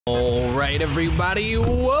Alright everybody,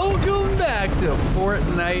 welcome back to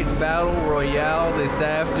Fortnite Battle Royale this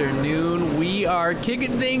afternoon. We are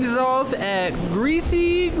kicking things off at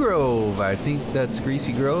Greasy Grove. I think that's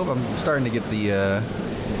Greasy Grove. I'm starting to get the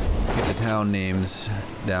town names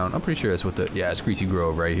down. I'm pretty sure that's what it's Greasy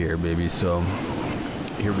Grove right here, baby. So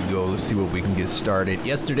here we go. Let's see what we can get started.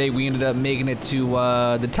 Yesterday we ended up making it to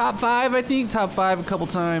the top 5, I think. Top 5 a couple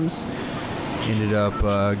times. Ended up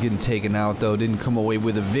getting taken out though, didn't come away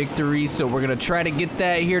with a victory, so we're gonna try to get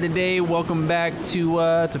that here today. Welcome back to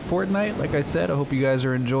Fortnite. Like I said, I hope you guys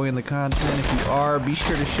are enjoying the content. If you are, be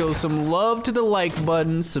sure to show some love to the like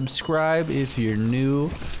button, subscribe if you're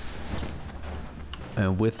new,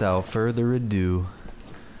 and without further ado,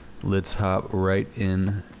 let's hop right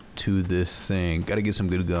into this thing. Gotta get some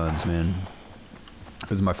good guns, man.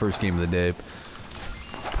 This is my first game of the day.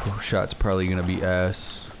 Shot's probably gonna be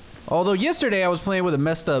ass. Although yesterday I was playing with a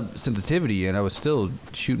messed up sensitivity and I was still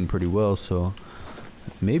shooting pretty well, so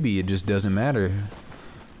maybe it just doesn't matter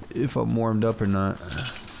if I'm warmed up or not.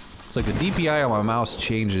 It's like the DPI on my mouse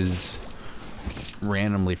changes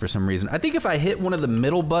randomly for some reason. I think if I hit one of the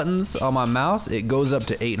middle buttons on my mouse, it goes up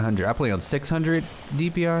to 800. I play on 600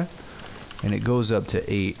 DPI and it goes up to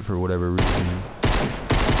 8 for whatever reason.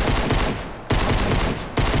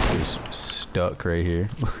 Stuck right here.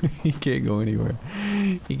 He can't go anywhere.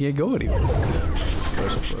 He can't go anywhere.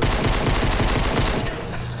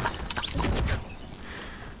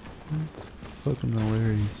 That's fucking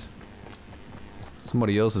hilarious.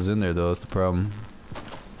 Somebody else is in there though, that's the problem.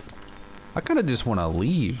 I kinda just wanna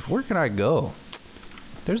leave. Where can I go?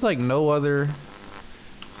 There's like no other.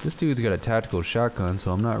 This dude's got a tactical shotgun,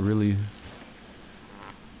 so I'm not really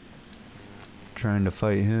trying to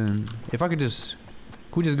fight him. If I could just.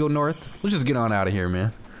 Can we just go north? Let's just get on out of here,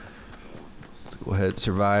 man. Let's go ahead,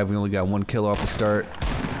 survive. We only got 1 kill off the start.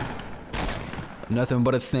 Nothing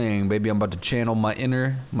but a thing, baby. I'm about to channel my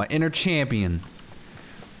inner champion.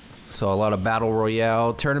 Saw a lot of Battle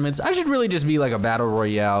Royale tournaments. I should really just be like a Battle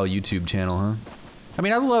Royale YouTube channel, huh? I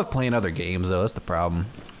mean, I love playing other games, though. That's the problem.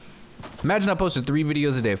 Imagine I posted 3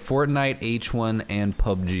 videos a day. Fortnite, H1, and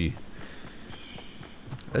PUBG.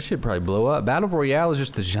 That should probably blow up. Battle Royale is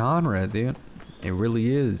just the genre, dude. It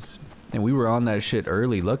really is. And we were on that shit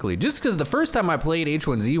early, luckily. Just because the first time I played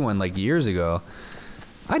H1Z1 like years ago,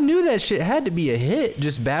 I knew that shit had to be a hit.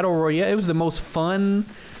 Just Battle Royale. It was the most fun,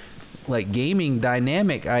 like, gaming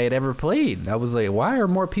dynamic I had ever played. I was like, why are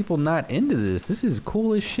more people not into this? This is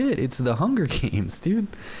cool as shit. It's the Hunger Games, dude.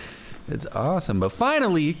 It's awesome. But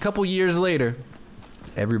finally, a couple years later,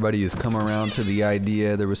 everybody has come around to the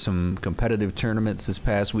idea. There was some competitive tournaments this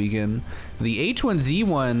past weekend. The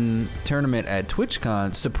H1Z1 tournament at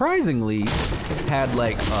TwitchCon surprisingly had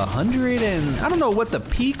like 100 and I don't know what the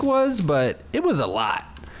peak was, but it was a lot.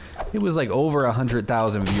 It was like over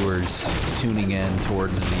 100,000 viewers tuning in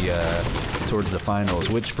towards the finals,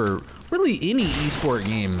 which for really any esport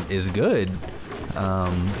game is good.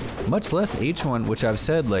 Much less H1, which I've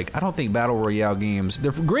said, like, I don't think Battle Royale games,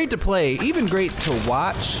 they're great to play, even great to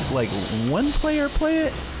watch, like, one player play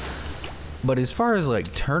it. But as far as,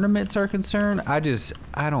 like, tournaments are concerned, I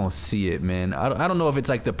don't see it, man. I don't know if it's,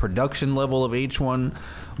 like, the production level of H1,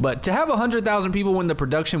 but to have 100,000 people when the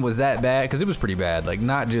production was that bad, because it was pretty bad, like,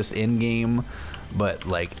 not just in-game, but,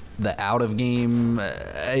 like, the out-of-game,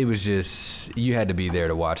 it was just, you had to be there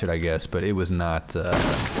to watch it, I guess, but it was not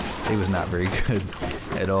very good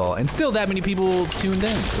at all. And still that many people tuned in,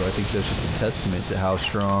 so I think that's just a testament to how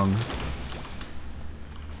strong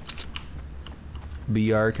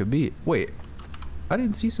BR could be. Wait, I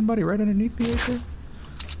didn't see somebody right underneath me right there?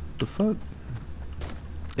 The fuck?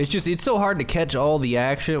 It's so hard to catch all the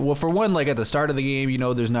action. Well, for one, like at the start of the game, you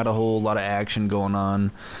know, there's not a whole lot of action going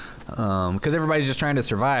on. Because everybody's just trying to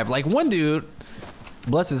survive. Like one dude,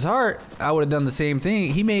 bless his heart, I would have done the same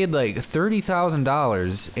thing. He made like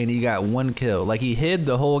 $30,000 and he got 1 kill. Like he hid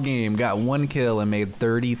the whole game, got 1 kill and made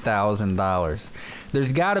 $30,000.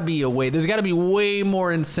 There's got to be a way. There's got to be way more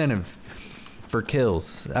incentive for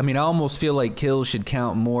kills. I mean, I almost feel like kills should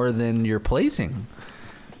count more than your placing,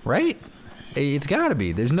 right? It's got to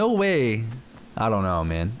be. There's no way. I don't know,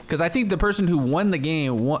 man. Because I think the person who won the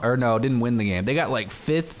game, or no, didn't win the game. They got like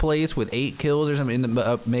 5th place with 8 kills or something, ended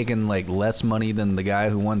up making like less money than the guy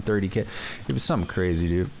who won 30 kills. It was something crazy,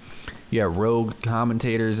 dude. You got rogue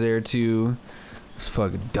commentators there too. This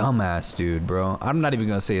fucking dumbass dude, bro. I'm not even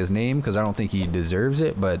gonna say his name because I don't think he deserves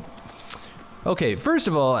it. But okay, first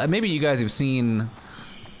of all, maybe you guys have seen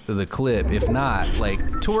the clip. If not,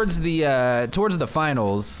 like towards the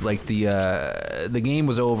finals, like the game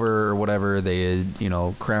was over or whatever, they had, you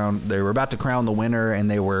know, they were about to crown the winner and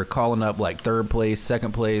they were calling up like 3rd place,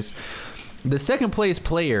 2nd place, the second place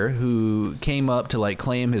player who came up to like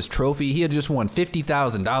claim his trophy, he had just won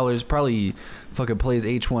 $50,000. Probably fucking plays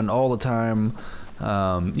H1 all the time.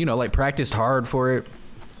 You know, like practiced hard for it.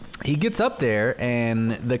 He gets up there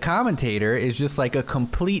and the commentator is just like a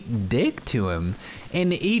complete dick to him,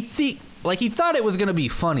 and he thought it was gonna be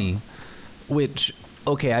funny, which,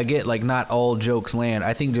 okay, I get, like, not all jokes land.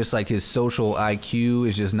 I think just like his social IQ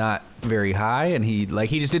is just not very high, and he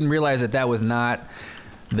just didn't realize that that was not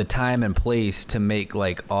the time and place to make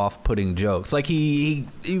like off-putting jokes. Like he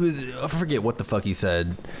was, I forget what the fuck he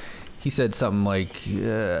said. He said something like,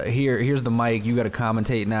 here's the mic, you got to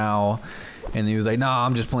commentate now. And he was like, no,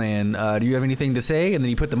 I'm just playing. Do you have anything to say? And then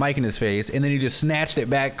he put the mic in his face, and then he just snatched it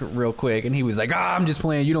back real quick. And he was like, I'm just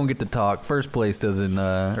playing. You don't get to talk. First place doesn't,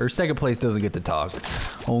 or second place doesn't get to talk.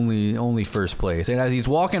 Only first place. And as he's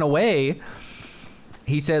walking away,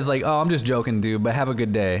 he says like, oh, I'm just joking, dude, but have a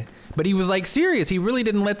good day. But he was like serious. He really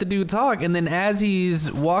didn't let the dude talk. And then as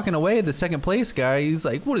he's walking away, the second place guy, he's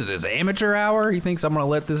like, what is this, amateur hour? He thinks I'm going to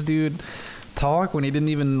let this dude talk when he didn't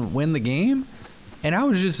even win the game? And I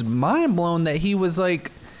was just mind blown that he was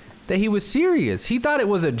like, that he was serious. He thought it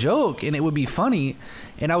was a joke and it would be funny.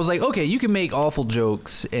 And I was like, okay, you can make awful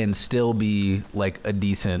jokes and still be like a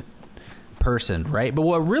decent person, right? But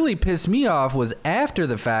what really pissed me off was after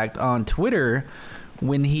the fact on Twitter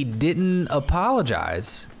when he didn't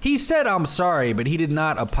apologize. He said, I'm sorry, but he did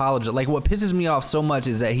not apologize. Like, what pisses me off so much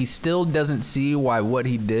is that he still doesn't see why what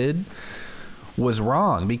he did was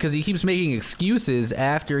wrong, because he keeps making excuses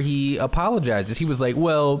after he apologizes. He was like,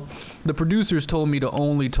 well, the producers told me to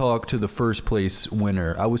only talk to the first place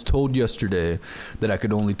winner. I was told yesterday that I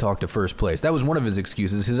could only talk to first place. That was one of his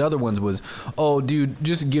excuses. His other ones was, oh, dude,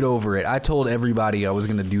 just get over it. I told everybody I was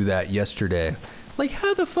going to do that yesterday. Like,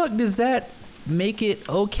 how the fuck does that make it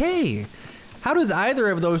okay? How does either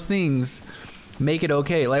of those things make it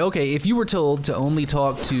okay? Like, okay, if you were told to only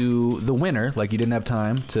talk to the winner, like you didn't have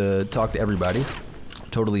time to talk to everybody,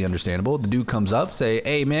 totally understandable. The dude comes up, say,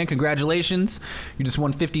 hey man, congratulations, you just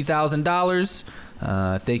won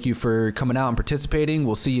 $50,000. Thank you for coming out and participating.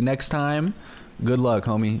 We'll see you next time. Good luck,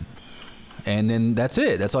 homie. And then that's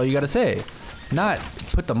it. That's all you got to say. Not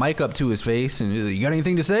put the mic up to his face and, you got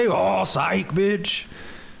anything to say? Oh, psych, bitch.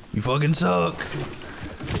 You fucking suck.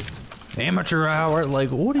 Amateur hour. Like,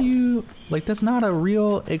 what are you, like, that's not a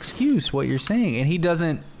real excuse what you're saying, and he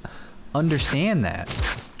doesn't understand that.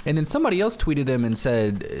 And then somebody else tweeted him and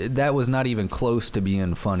said that was not even close to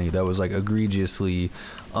being funny. That was like egregiously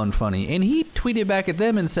unfunny. And he tweeted back at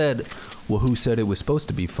them and said, well, who said it was supposed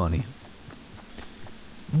to be funny?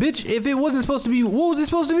 Bitch, if it wasn't supposed to be, what was it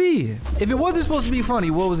supposed to be? If it wasn't supposed to be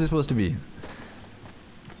funny, what was it supposed to be?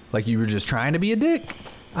 Like, you were just trying to be a dick?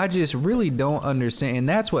 I just really don't understand, and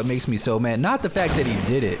that's what makes me so mad. Not the fact that he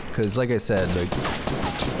did it, because like I said, like,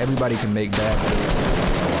 everybody can make bad jokes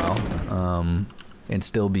once in a while, and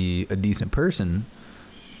still be a decent person.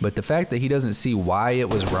 But the fact that he doesn't see why it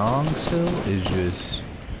was wrong still is just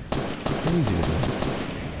crazy to me.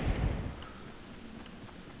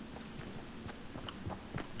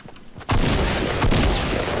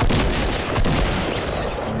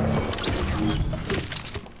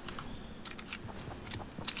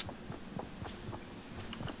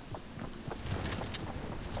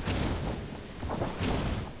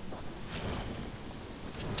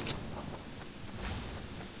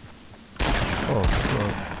 Oh,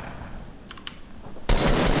 fuck.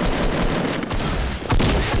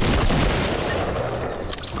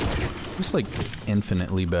 It's like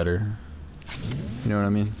infinitely better. You know what I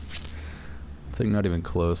mean? It's like not even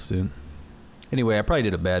close, dude. Anyway, I probably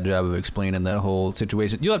did a bad job of explaining that whole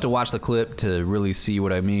situation. You'll have to watch the clip to really see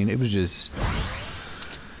what I mean. It was just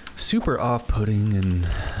super off-putting, and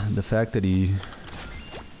the fact that he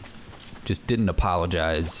just didn't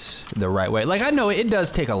apologize the right way. Like, I know it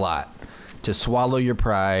does take a lot to swallow your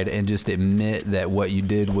pride and just admit that what you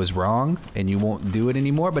did was wrong and you won't do it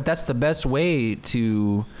anymore, but that's the best way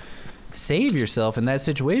to save yourself in that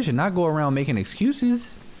situation, not go around making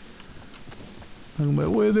excuses.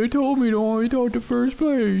 Well, they told me to only talk to first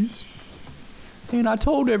place, and I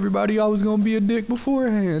told everybody I was gonna be a dick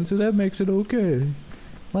beforehand, so that makes it okay.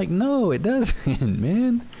 Like, no, it doesn't,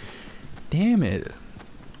 man. Damn it.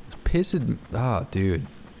 It's pissing, oh, dude.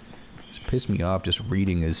 It's pissed me off just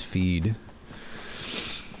reading his feed.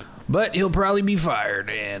 But he'll probably be fired,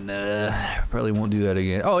 and probably won't do that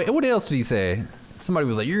again. Oh, what else did he say? Somebody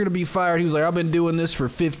was like, you're gonna be fired. He was like, I've been doing this for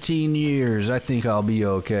 15 years. I think I'll be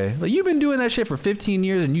okay. Like, you've been doing that shit for 15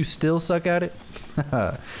 years and you still suck at it?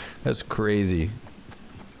 That's crazy.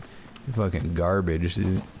 You're fucking garbage,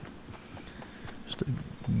 dude. Just a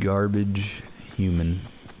garbage human.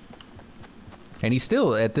 And he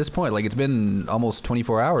still, at this point, like it's been almost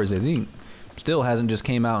 24 hours, I think, still hasn't just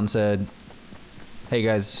came out and said, hey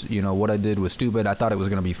guys, you know, what I did was stupid. I thought it was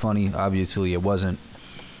going to be funny. Obviously it wasn't.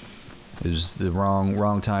 It was the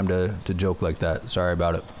wrong time to joke like that. Sorry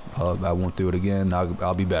about it. I won't do it again.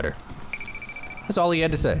 I'll be better. That's all he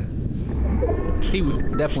had to say. He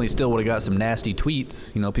definitely still would have got some nasty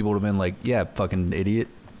tweets. You know, people would have been like, yeah, fucking idiot.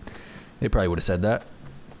 They probably would have said that.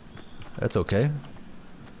 That's okay.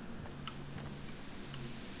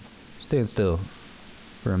 Stand still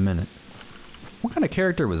for a minute. What kind of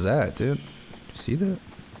character was that, dude? Did you see that?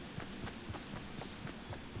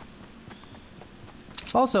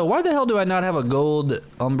 Also, why the hell do I not have a gold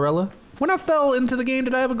umbrella? When I fell into the game,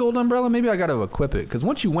 did I have a gold umbrella? Maybe I gotta equip it. Because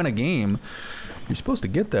once you win a game, you're supposed to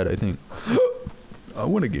get that, I think. I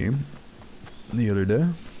won a game the other day.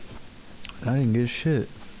 I didn't get shit.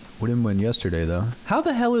 We didn't win yesterday, though. How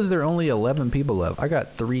the hell is there only 11 people left? I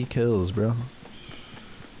got 3 kills, bro.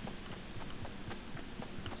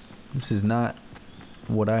 This is not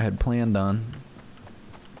what I had planned on.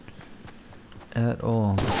 At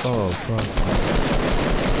all. Oh, fuck.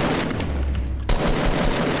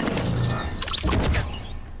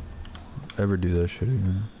 Ever do that shit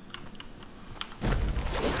again.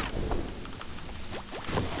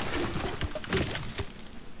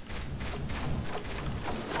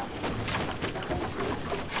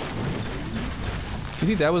 You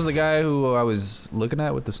think that was the guy who I was looking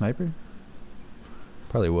at with the sniper?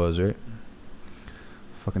 Probably was, right?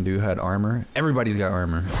 Fucking dude had armor. Everybody's got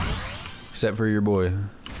armor. Except for your boy.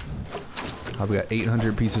 I've got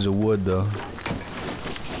 800 pieces of wood, though.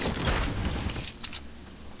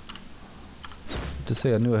 To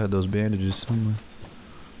say I knew I had those bandages somewhere.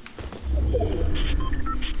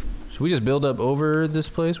 Should we just build up over this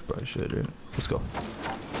place? Probably should, right? Let's go.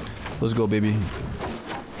 Let's go, baby.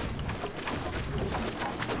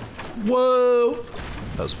 Whoa!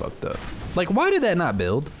 That was fucked up. Like, why did that not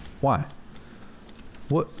build? Why?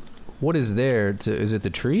 What is there to... Is it the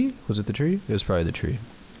tree? Was it the tree? It was probably the tree.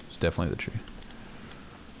 It's definitely the tree.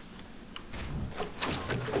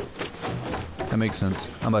 That makes sense.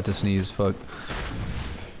 I'm about to sneeze. Fuck.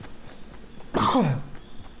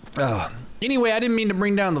 Anyway, I didn't mean to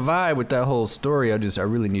bring down the vibe with that whole story. I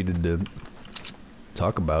really needed to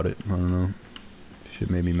talk about it. I don't know. Shit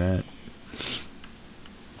made me mad.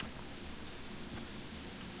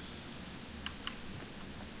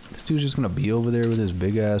 This dude's just gonna be over there with his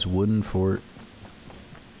big ass wooden fort.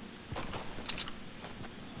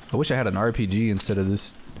 I wish I had an RPG instead of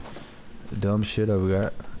this dumb shit I've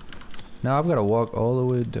got. Now I've got to walk all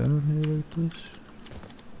the way down here like this.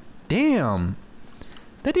 Damn!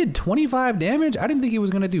 That did 25 damage? I didn't think he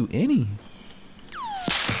was gonna do any.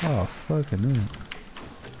 Oh, fucking man.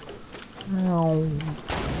 No.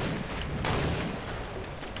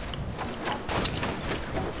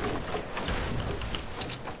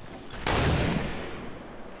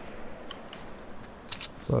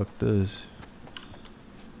 Fuck this.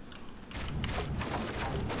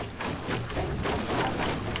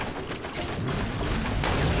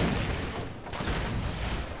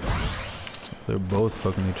 They're both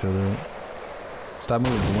fucking each other up. Stop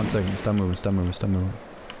moving for 1 second. Stop moving, stop moving, stop moving.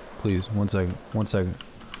 Please, 1 second. 1 second.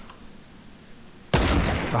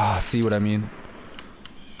 Ah, see what I mean?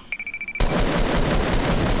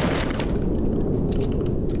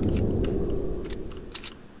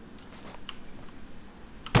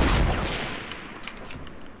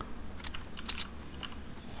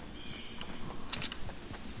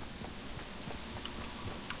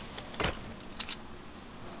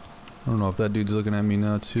 I don't know if that dude's looking at me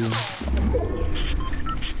now too.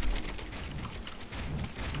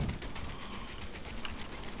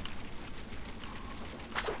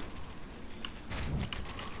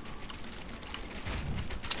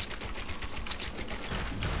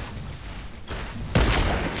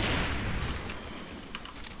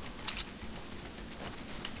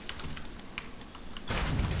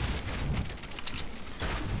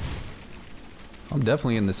 I'm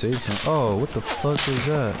definitely in the safe zone. Oh, what the fuck is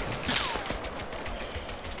that?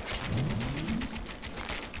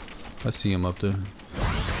 I see him up there.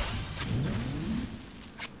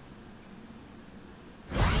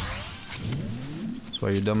 That's why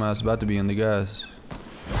your dumbass is about to be in the gas.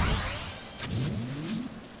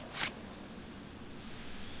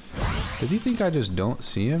 Does he think I just don't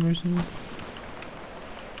see him or something?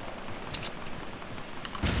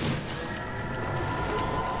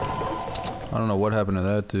 I don't know what happened to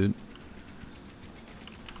that dude.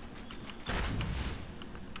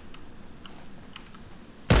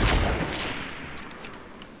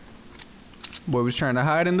 Boy was trying to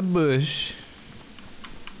hide in the bush.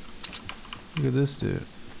 Look at this dude.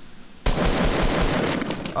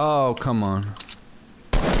 Oh, come on.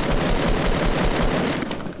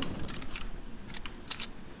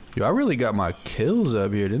 Yo, I really got my kills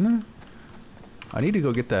up here, didn't I? I need to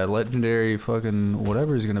go get that legendary fucking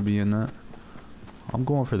whatever is gonna be in that. I'm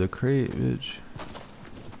going for the crate, bitch.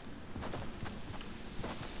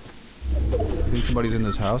 I think somebody's in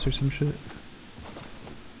this house or some shit.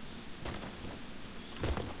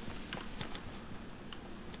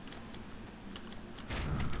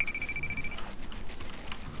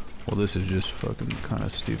 Well, this is just fucking kind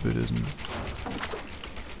of stupid, isn't it?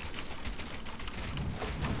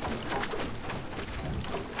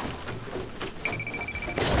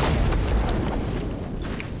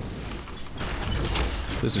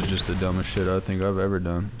 This is just the dumbest shit I think I've ever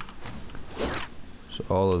done. So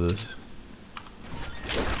all of this.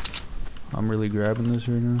 I'm really grabbing this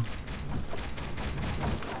right now.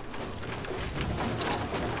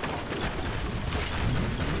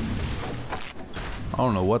 I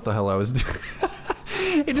don't know what the hell I was doing.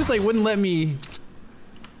 It just like wouldn't let me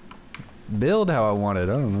build how I wanted.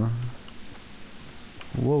 I don't know.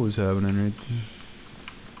 What was happening right there?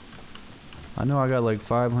 I know I got like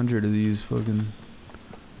 500 of these fucking...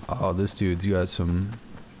 Oh, this dude's got some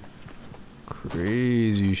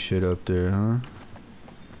crazy shit up there, huh?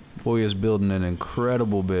 Boy is building an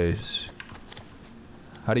incredible base.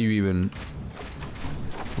 How do you even...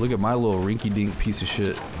 Look at my little rinky-dink piece of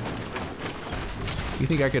shit. You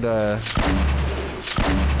think I could,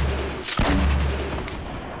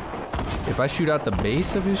 if I shoot out the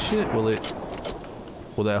base of his shit, will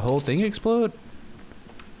that whole thing explode?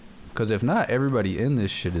 Because if not, everybody in this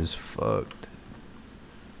shit is fucked.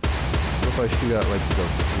 What if I shoot out, like, the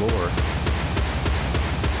floor?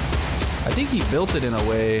 I think he built it in a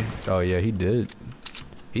way... Oh, yeah, he did.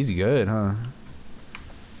 He's good, huh?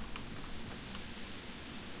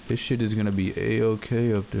 This shit is gonna be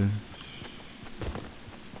A-okay up there.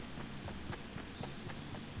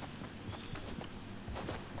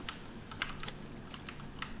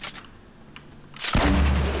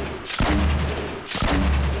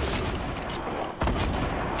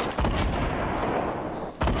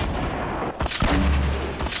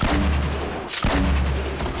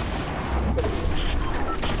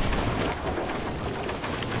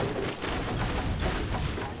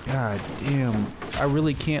 God damn, I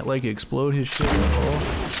really can't like explode his shit at all.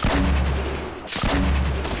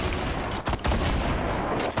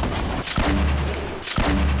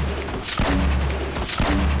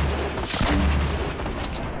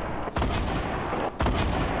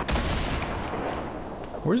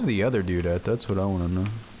 Where's the other dude at? That's what I want to know.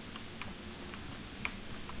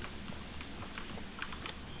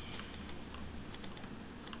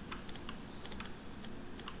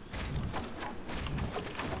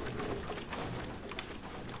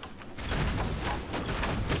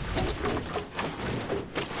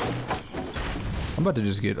 I'm about to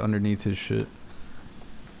just get underneath his shit.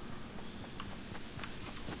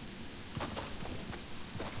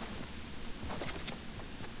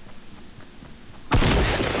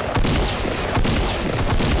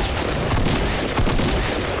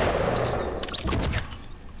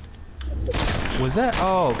 Was that?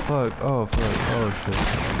 Oh fuck! Oh fuck! Oh shit!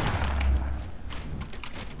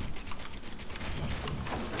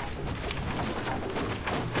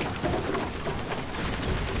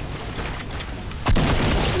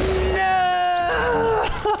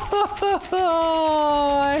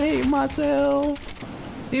 I hate myself.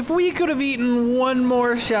 If we could have eaten one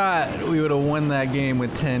more shot, we would have won that game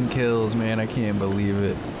with 10 kills, man. I can't believe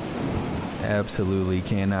it. Absolutely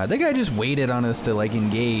cannot. That guy just waited on us to like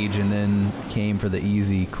engage and then came for the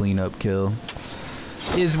easy cleanup kill.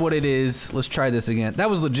 Is what it is. Let's try this again. That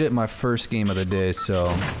was legit my first game of the day, so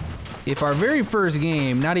if our very first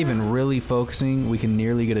game, not even really focusing, we can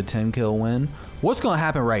nearly get a 10 kill win. What's gonna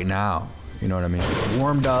happen right now? You know what I mean?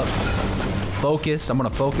 Warmed up, focused. I'm gonna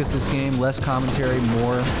focus this game. Less commentary,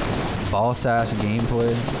 more boss ass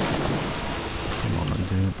gameplay. Come on,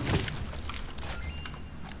 dude.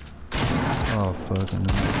 Oh fucking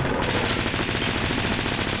no.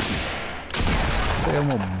 Say I'm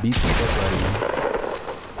gonna beat the fuck out of you.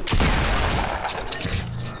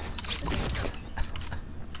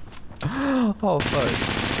 Oh fuck.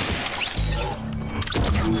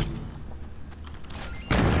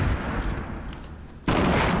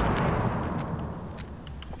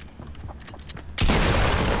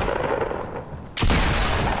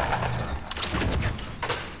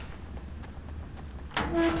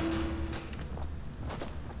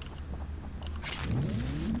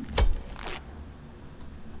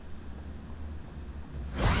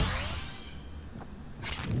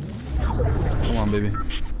 Come on, baby.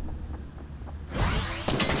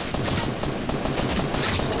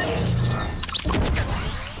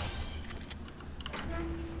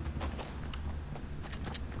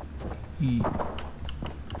 eat.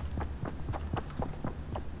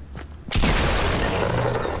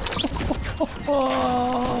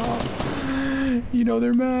 You know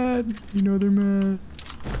they're mad. You know they're mad.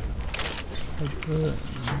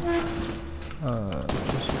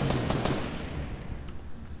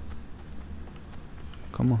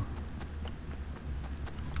 Come on.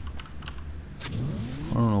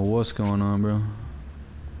 I don't know what's going on, bro.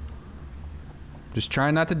 Just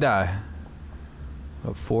trying not to die.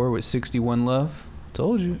 Up 4 with 61 left.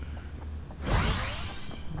 Told you.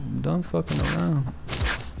 I'm done fucking around.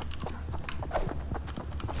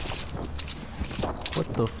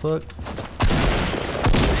 What the fuck?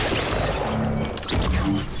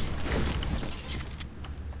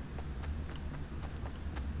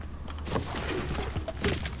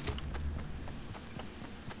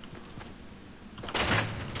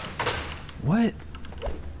 What?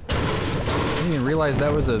 I didn't even realize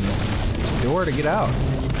that was a door to get out.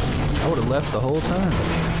 I would have left the whole time.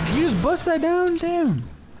 You just bust that down? Damn.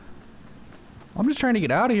 I'm just trying to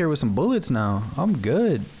get out of here with some bullets now. I'm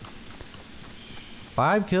good.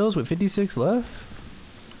 5 kills with 56 left?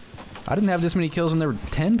 I didn't have this many kills when there were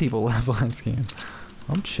 10 people left last game.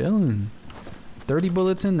 I'm chilling. 30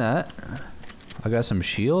 bullets in that. I got some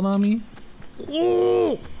shield on me.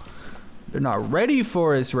 Ooh. They're not ready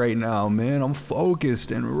for us right now, man. I'm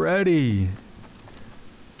focused and ready.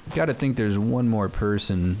 Gotta think there's one more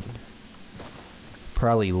person.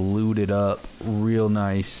 Probably looted up real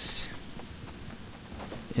nice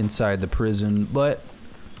inside the prison, but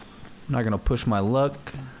I'm not gonna push my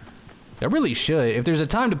luck. I really should. If there's a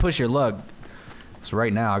time to push your luck, it's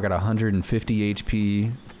right now. I got 150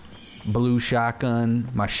 HP, blue shotgun,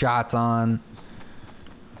 my shot's on.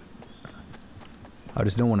 I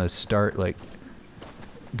just don't want to start like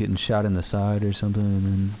getting shot in the side or something and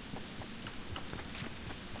then...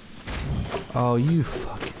 Oh, you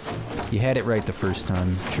fuck. You had it right the first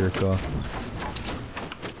time, jerk off.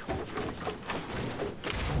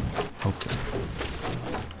 Okay.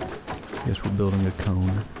 Guess we're building a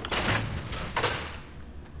cone.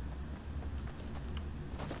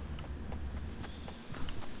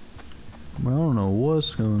 Well, I don't know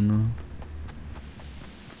what's going on.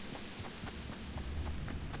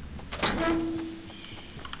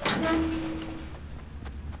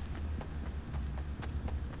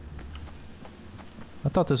 I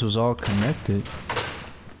thought this was all connected.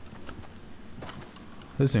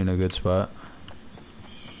 This ain't a good spot.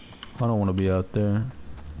 I don't want to be out there.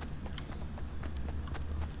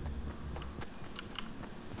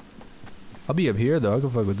 I'll be up here though. I can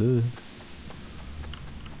fuck with this.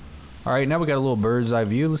 Alright, now we got a little bird's eye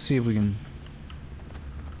view. Let's see if we can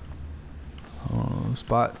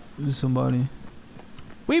spot somebody.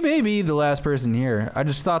 We may be the last person here. I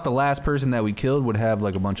just thought the last person that we killed would have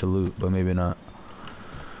like a bunch of loot, but maybe not.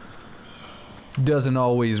 Doesn't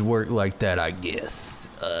always work like that, I guess.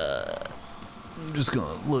 I'm just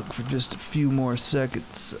gonna look for just a few more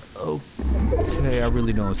seconds. Okay, I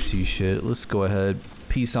really don't see shit. Let's go ahead.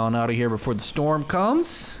 Peace on out of here before the storm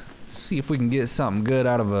comes. See if we can get something good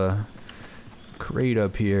out of a crate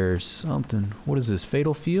up here or something. What is this?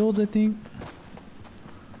 Fatal Fields, I think?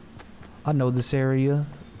 I know this area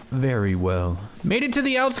very well. Made it to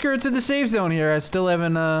the outskirts of the safe zone here. I still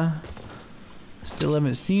haven't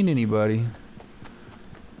seen anybody.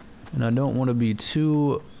 And I don't want to be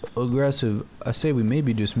too aggressive. I say we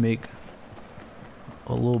maybe just make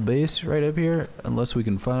a little base right up here, unless we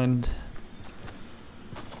can find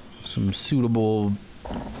some suitable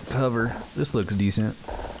cover. This looks decent.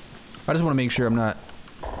 I just want to make sure I'm not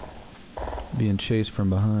being chased from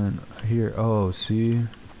behind. Here, oh, see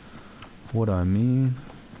what I mean?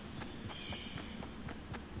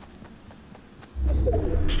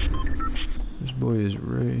 This boy is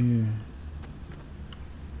right here.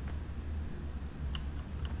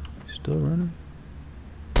 Still running?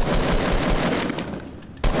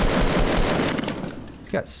 He's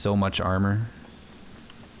got so much armor.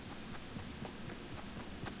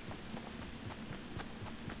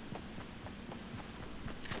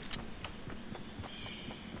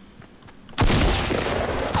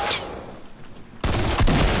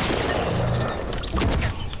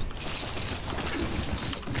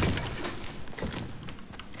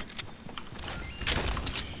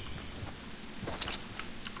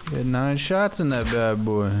 Had 9 shots in that bad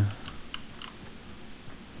boy. I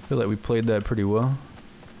feel like we played that pretty well.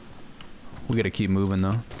 We gotta keep moving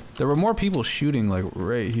though. There were more people shooting like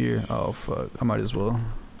right here. Oh fuck, I might as well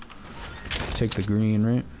take the green,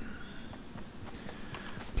 right?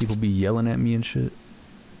 People be yelling at me and shit.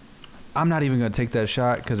 I'm not even gonna take that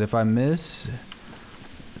shot because if I miss,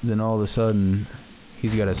 then all of a sudden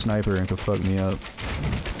he's got a sniper and can fuck me up.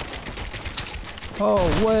 Oh,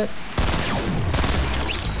 what?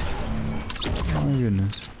 Oh my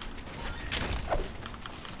goodness.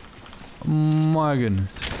 My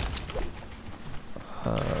goodness.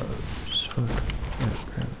 Just fuck. Yeah,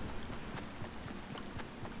 grab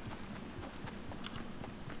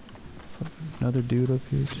it. Another dude up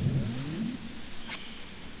here too.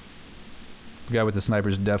 The guy with the sniper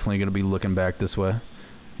is definitely gonna be looking back this way.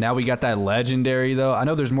 Now we got that legendary though. I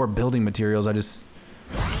know there's more building materials.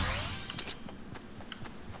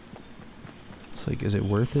 It's like, is it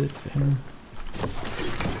worth it? Yeah. I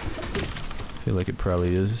feel like it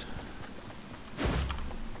probably is.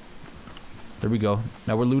 There we go.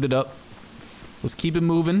 Now we're looted up. Let's keep it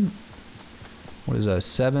moving. What is that?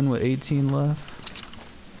 7 with 18 left.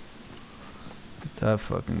 That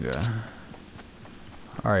fucking guy.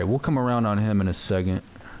 Alright, we'll come around on him in a second.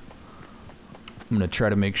 I'm gonna try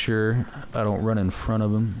to make sure I don't run in front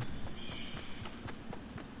of him.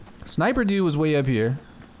 Sniper dude was way up here.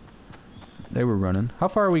 They were running. How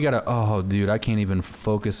far we gotta... Oh, dude, I can't even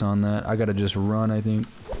focus on that. I gotta just run, I think.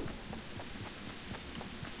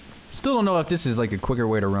 Still don't know if this is like a quicker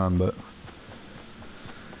way to run, but...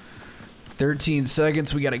 13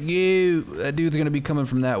 seconds, we gotta go. That dude's gonna be coming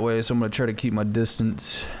from that way, so I'm gonna try to keep my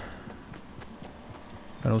distance.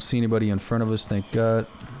 I don't see anybody in front of us, thank God.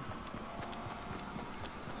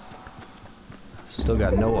 Still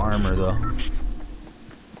got no armor, though.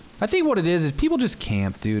 I think what it is people just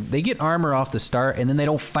camp, dude. They get armor off the start, and then they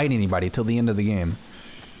don't fight anybody till the end of the game.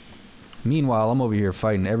 Meanwhile, I'm over here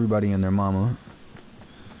fighting everybody and their mama.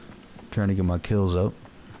 Trying to get my kills up.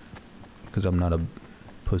 Because I'm not a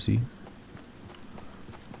pussy.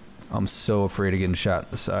 I'm so afraid of getting shot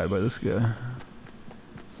in the side by this guy.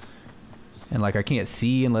 And like I can't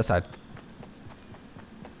see unless I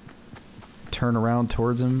turn around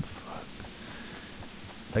towards him. Fuck.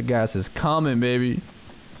 That gas is coming, baby.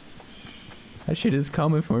 That shit is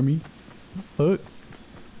coming for me. Look.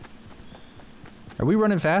 Are we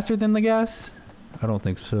running faster than the gas? I don't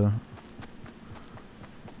think so.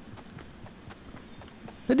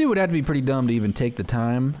 That dude would have to be pretty dumb to even take the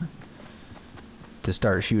time to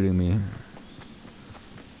start shooting me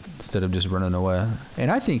instead of just running away.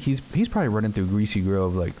 And I think he's probably running through Greasy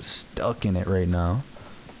Grove, like stuck in it right now.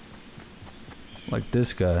 Like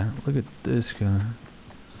this guy. Look at this guy.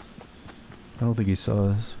 I don't think he saw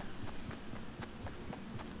us.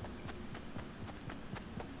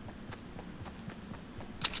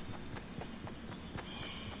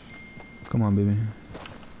 Come on, baby.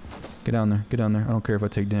 Get down there. Get down there. I don't care if I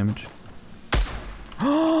take damage.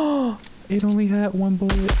 Oh! It only had one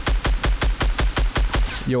bullet.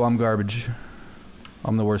 Yo, I'm garbage.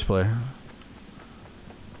 I'm the worst player.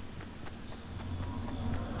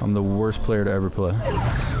 I'm the worst player to ever play.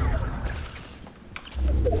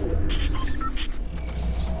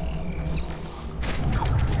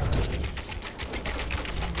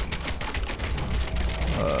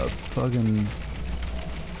 Fucking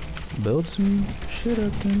build some shit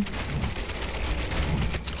up then.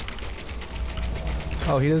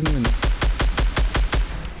 Oh, he doesn't even...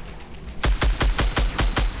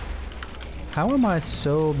 How am I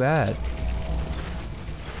so bad?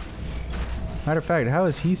 Matter of fact, how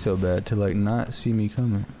is he so bad to like not see me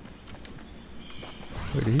coming?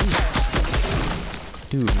 Where did he?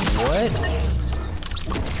 Dude, what?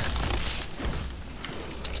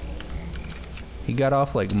 He got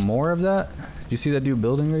off like more of that? You see that dude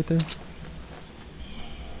building right there?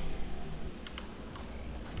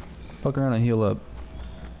 Fuck around and heal up.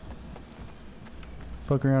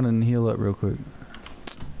 Fuck around and heal up real quick.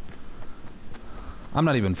 I'm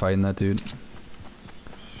not even fighting that dude.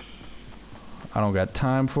 I don't got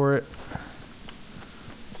time for it.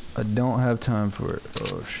 I don't have time for it.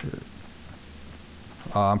 Oh shit.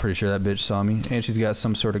 Oh, I'm pretty sure that bitch saw me. And she's got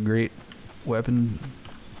some sort of great weapon.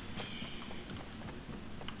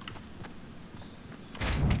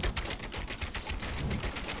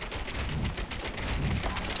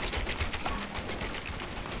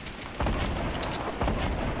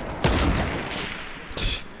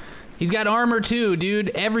 He's got armor too, dude.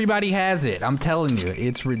 Everybody has it. I'm telling you,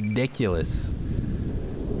 it's ridiculous.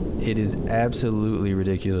 It is absolutely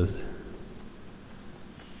ridiculous.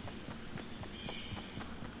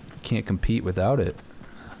 Can't compete without it.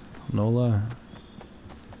 No lie.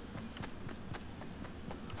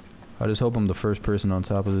 I just hope I'm the first person on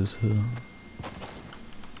top of this hill.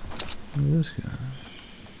 Look at this guy.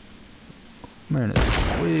 Man, it's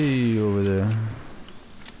way over there.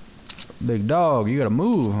 Big dog, you gotta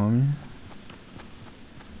move, homie.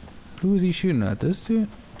 Who is he shooting at? This dude?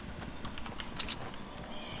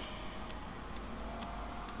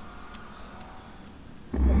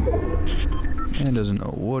 Man doesn't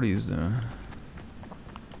know what he's doing.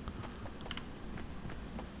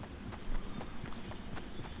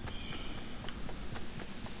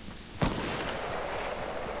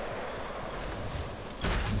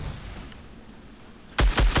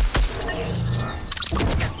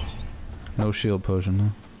 No shield potion, huh?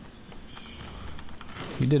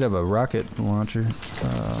 We did have a rocket launcher.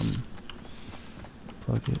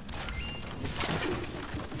 Fuck it.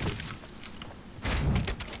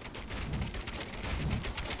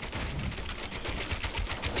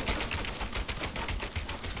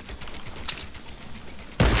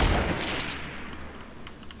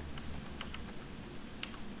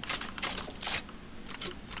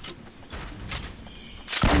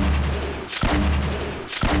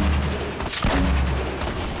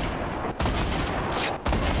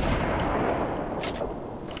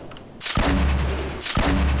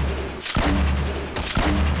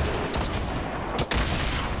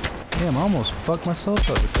 Damn, I almost fucked myself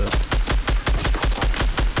up with that.